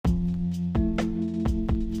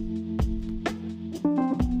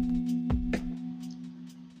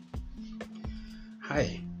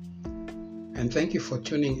and thank you for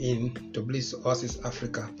tuning in to Bliss Oasis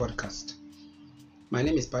Africa podcast. My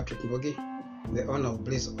name is Patrick Mbogi, the owner of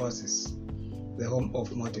Bliss Oasis, the home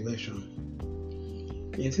of motivation.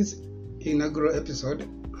 In this inaugural episode,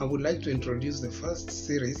 I would like to introduce the first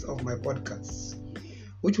series of my podcasts,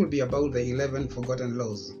 which will be about the 11 forgotten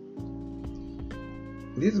laws.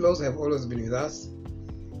 These laws have always been with us,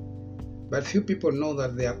 but few people know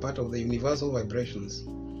that they are part of the universal vibrations,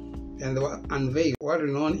 and they were unveiled by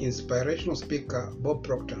world-renowned inspirational speaker Bob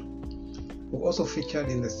Proctor, who also featured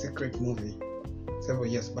in The Secret movie several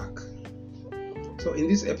years back. So in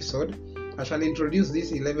this episode, I shall introduce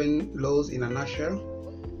these 11 laws in a nutshell.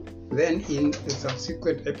 Then in the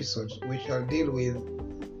subsequent episodes, we shall deal with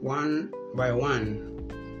one by one.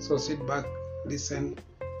 So sit back, listen,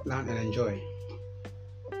 learn and enjoy.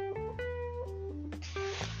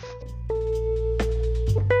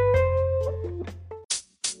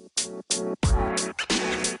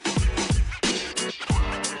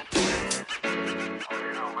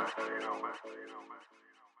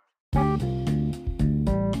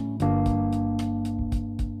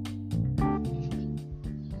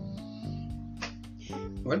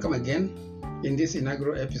 Welcome again in this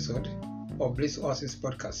inaugural episode of Bliss Oasis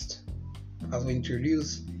podcast, as we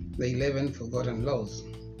introduce the 11 forgotten laws.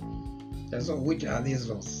 And so, which are these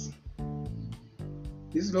laws?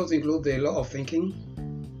 These laws include the law of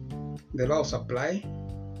thinking, the law of supply,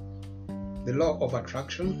 the law of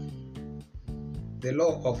attraction, the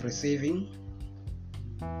law of receiving,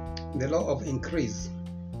 the law of increase,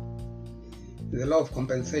 the law of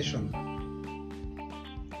compensation,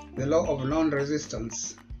 the law of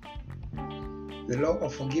non-resistance, the law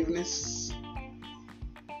of forgiveness,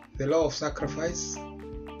 the law of sacrifice,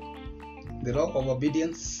 the law of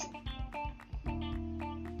obedience,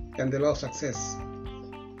 and the law of success.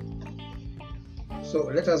 So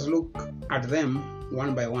let us look at them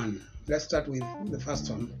one by one. Let's start with the first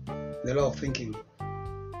one, the law of thinking.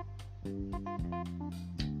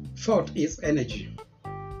 Thought is energy.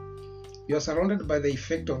 You are surrounded by the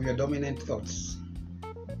effect of your dominant thoughts.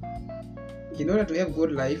 In order to have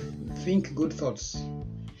good life, think good thoughts.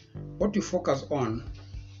 What you focus on,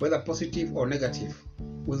 whether positive or negative,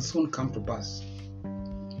 will soon come to pass.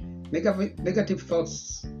 Negative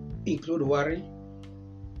thoughts include worry,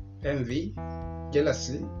 envy,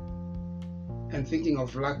 jealousy, and thinking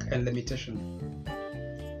of lack and limitation.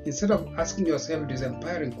 Instead of asking yourself these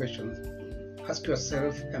empowering questions, ask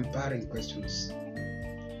yourself empowering questions.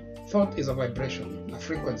 Thought is a vibration, a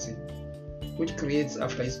frequency, which creates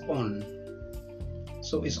after its own.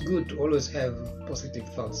 So it's good to always have positive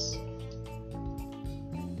thoughts.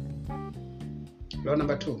 Law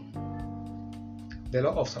number 2, the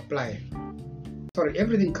law of supply.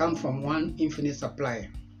 Everything comes from one infinite supply.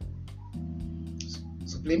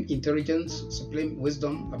 Supreme intelligence, supreme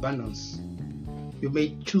wisdom, abundance. You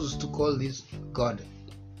may choose to call this God.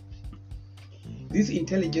 This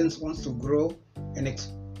intelligence wants to grow and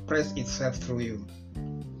express itself through you.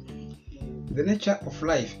 The nature of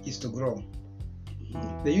life is to grow.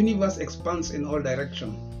 The universe expands in all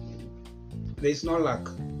directions. There is no lack,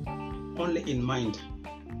 only in mind.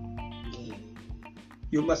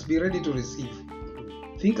 You must be ready to receive.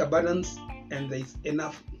 Think abundance, and there is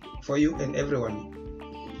enough for you and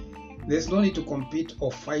everyone. There is no need to compete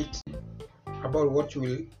or fight about what you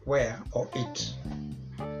will wear or eat.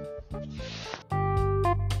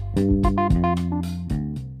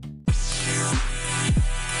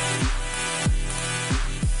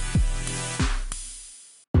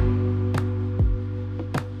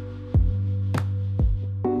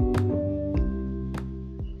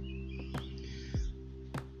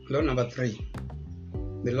 Law number 3,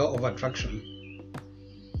 the law of attraction.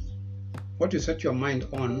 What you set your mind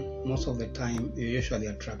on, most of the time, you usually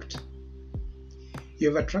attract.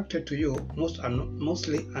 You have attracted to you,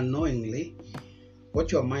 mostly unknowingly,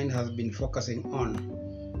 what your mind has been focusing on,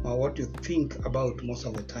 or what you think about most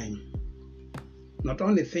of the time. Not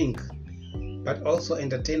only think, but also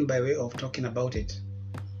entertain by way of talking about it,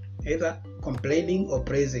 either complaining or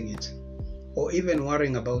praising it, or even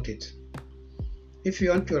worrying about it. If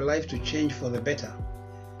you want your life to change for the better,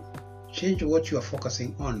 change what you are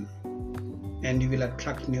focusing on, and you will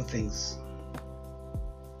attract new things.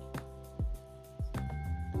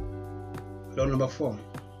 Law number 4,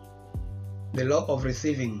 the law of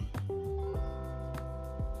receiving.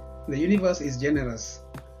 The universe is generous,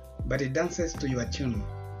 but it dances to your tune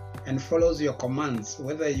and follows your commands,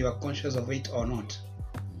 whether you are conscious of it or not.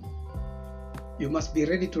 You must be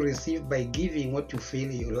ready to receive by giving what you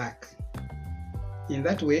feel you lack. In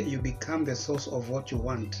that way, you become the source of what you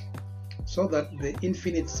want, so that the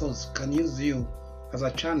infinite source can use you as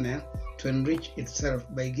a channel to enrich itself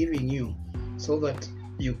by giving you so that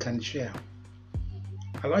you can share.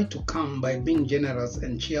 Allow it to come by being generous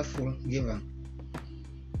and cheerful giver.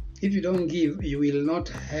 If you don't give, you will not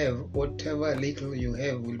have. Whatever little you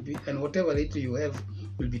have will be, and whatever little you have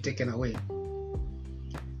will be taken away.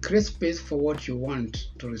 Create space for what you want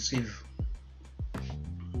to receive.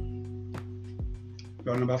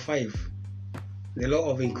 Law number 5, the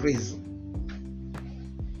law of increase.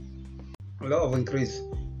 Law of increase.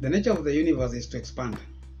 The nature of the universe is to expand.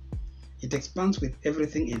 It expands with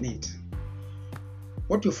everything in it.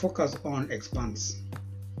 What you focus on expands.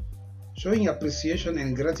 Showing appreciation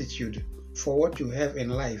and gratitude for what you have in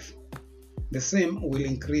life, the same will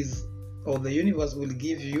increase, or the universe will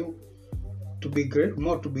give you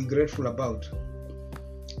more to be grateful about.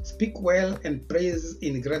 Speak well and praise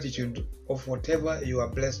in gratitude of whatever you are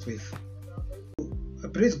blessed with.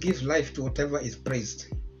 Praise gives life to whatever is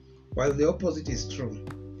praised, while the opposite is true.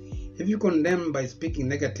 If you condemn by speaking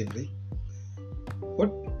negatively,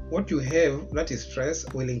 what you have, that is stress,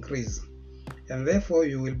 will increase, and therefore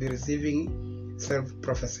you will be receiving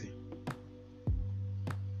self-prophecy.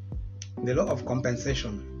 The law of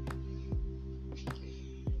compensation.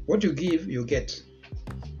 What you give, you get.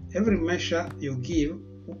 Every measure you give,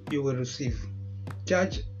 you will receive.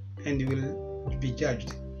 Judge, and you will be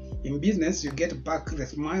judged. In business, you get back the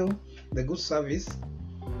smile, the good service,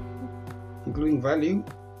 including value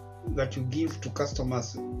that you give to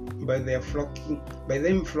customers by them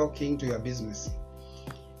flocking to your business.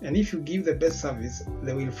 And if you give the best service,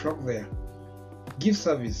 they will flock there. Give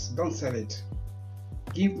service, don't sell it.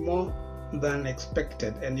 Give more than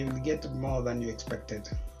expected, and you will get more than you expected.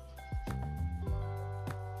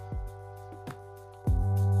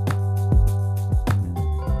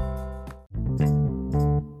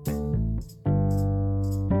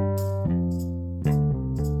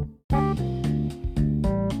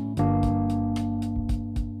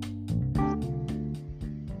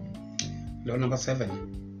 Law number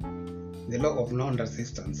 7, the law of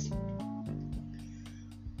non-resistance.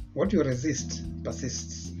 What you resist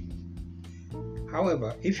persists.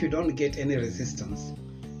 However, if you don't get any resistance,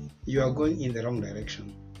 you are going in the wrong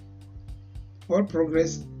direction. All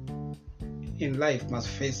progress in life must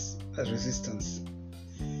face a resistance.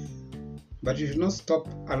 But you should not stop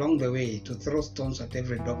along the way to throw stones at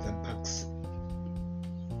every dog that barks.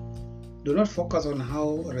 Do not focus on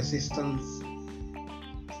how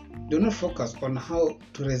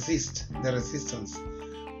to resist the resistance,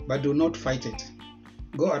 but do not fight it.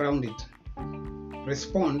 Go around it.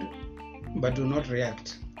 Respond, but do not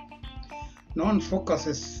react. No one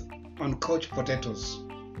focuses on couch potatoes.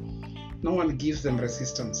 No one gives them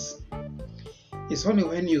resistance. It's only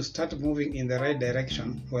when you start moving in the right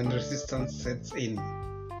direction when resistance sets in.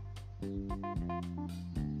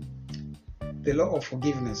 The law of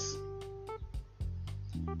forgiveness.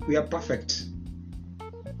 We are perfect,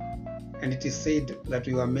 and it is said that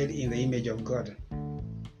we were made in the image of God.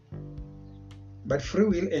 But free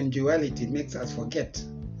will and duality makes us forget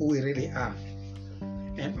who we really are,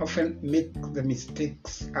 and often make the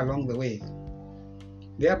mistakes along the way,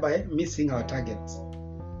 thereby missing our targets.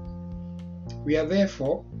 We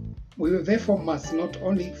therefore must not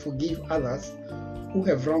only forgive others who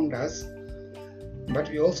have wronged us, but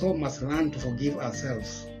we also must learn to forgive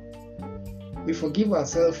ourselves. We forgive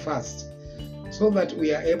ourselves first, so that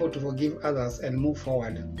we are able to forgive others and move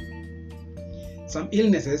forward. Some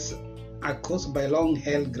illnesses are caused by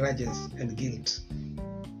long-held grudges and guilt.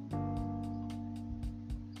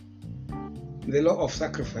 The law of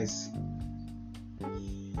sacrifice.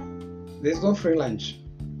 There is no free lunch.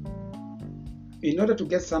 In order to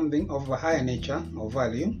get something of a higher nature or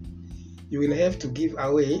value, you will have to give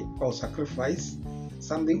away or sacrifice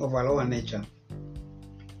something of a lower nature.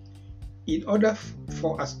 In order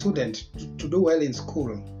for a student to do well in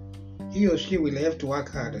school, he or she will have to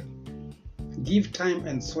work hard, give time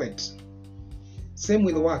and sweat. Same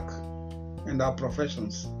with work and our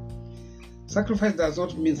professions. Sacrifice does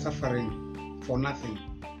not mean suffering for nothing,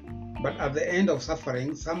 but at the end of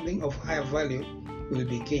suffering, something of higher value will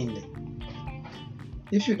be gained.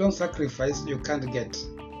 If you don't sacrifice, you can't get.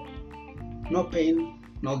 No pain,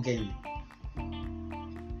 no gain.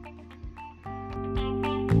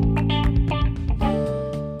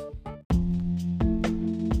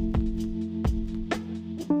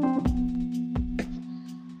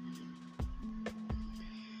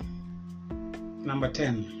 Number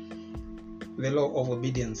 10, the law of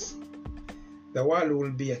obedience. The world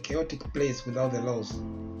will be a chaotic place without the laws.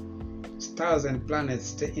 Stars and planets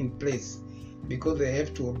stay in place because they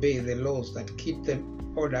have to obey the laws that keep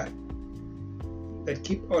order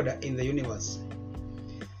in the universe.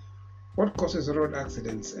 What causes road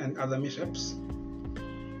accidents and other mishaps?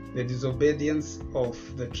 the disobedience of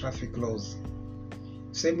the traffic laws.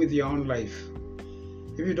 Same with your own life.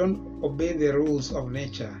 If you don't obey the rules of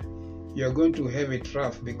nature, you are going to have it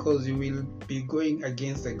rough because you will be going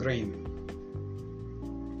against the grain.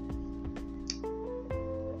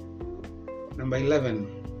 Number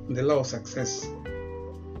 11, the law of success.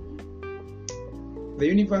 The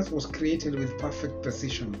universe was created with perfect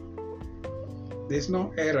precision. There is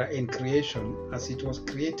no error in creation, as it was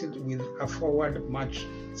created with a forward march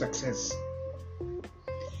success.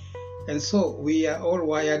 And so we are all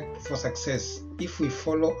wired for success if we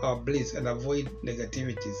follow our bliss and avoid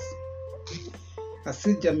negativities. A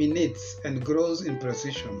seed germinates and grows in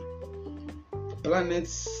precision.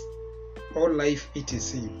 Planets, all life,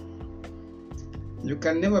 etc. You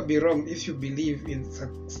can never be wrong if you believe in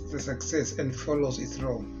the success and follows its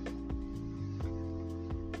law.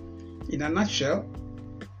 In a nutshell,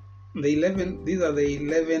 these are the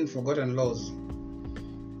 11 forgotten laws.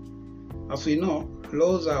 As we know,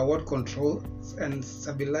 laws are what controls and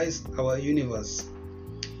stabilize our universe.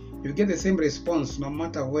 You get the same response no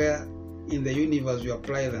matter where in the universe you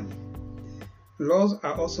apply them. Laws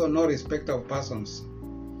are also no respecter of persons.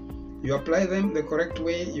 You apply them the correct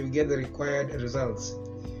way, you get the required results.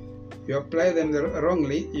 You apply them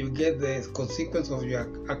wrongly, you get the consequence of your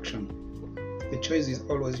action. The choice is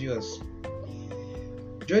always yours.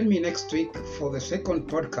 Join me next week for the second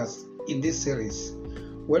podcast in this series,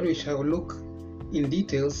 when we shall look in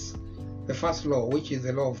details the first law, which is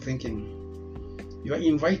the law of thinking. You are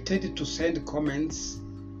invited to send comments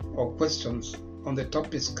or questions on the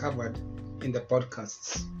topics covered in the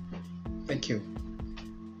podcasts. Thank you.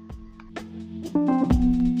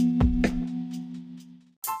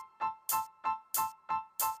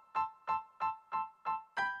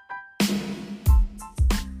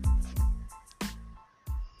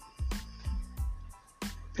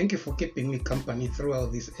 Thank you for keeping me company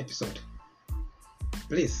throughout this episode.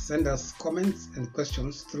 Please send us comments and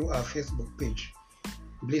questions through our Facebook page,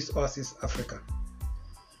 Bliss Oasis Africa.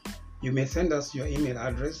 You may send us your email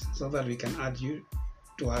address so that we can add you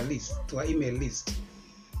to our email list,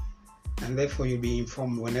 and therefore you'll be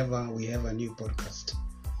informed whenever we have a new podcast.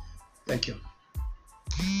 Thank you.